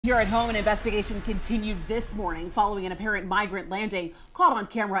Here at home, an investigation continues this morning following an apparent migrant landing caught on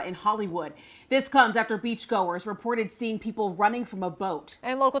camera in Hollywood. This comes after beachgoers reported seeing people running from a boat.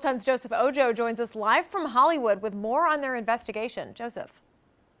 And Local 10's Joseph Ojo joins us live from Hollywood with more on their investigation. Joseph.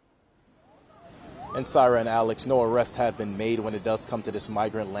 And Sarah and Alex, no arrests have been made when it does come to this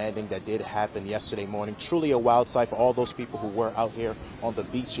migrant landing that did happen yesterday morning. Truly a wild sight for all those people who were out here on the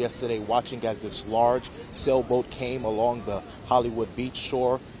beach yesterday watching as this large sailboat came along the Hollywood beach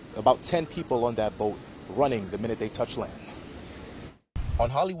shore. About 10 people on that boat running the minute they touched land. On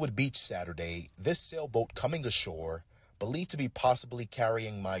Hollywood Beach Saturday, this sailboat coming ashore, believed to be possibly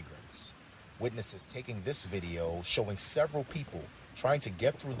carrying migrants. Witnesses taking this video showing several people trying to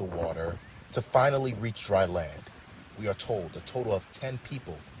get through the water to finally reach dry land. We are told a total of 10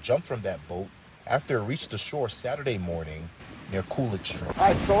 people jumped from that boat after it reached the shore Saturday morning near Coolidge Street.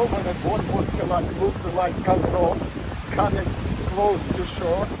 I saw when the boat was looks like control coming close to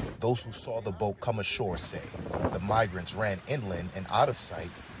shore. Those who saw the boat come ashore say the migrants ran inland and out of sight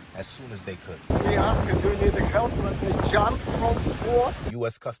as soon as they could. We asked, do you need help when they jump from board?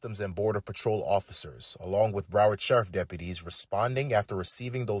 U.S. Customs and Border Patrol officers, along with Broward Sheriff deputies, responding after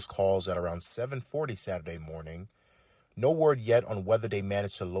receiving those calls at around 7:40 Saturday morning. No word yet on whether they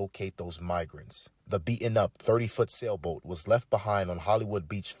managed to locate those migrants. The beaten-up 30-foot sailboat was left behind on Hollywood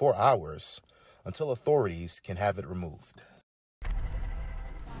Beach for hours until authorities can have it removed.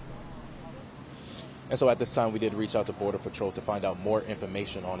 And so at this time, we did reach out to Border Patrol to find out more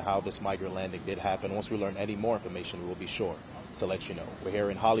information on how this migrant landing did happen. Once we learn any more information, we will be sure to let you know. We're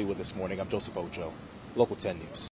here in Hollywood this morning. I'm Joseph Ojo, Local 10 News.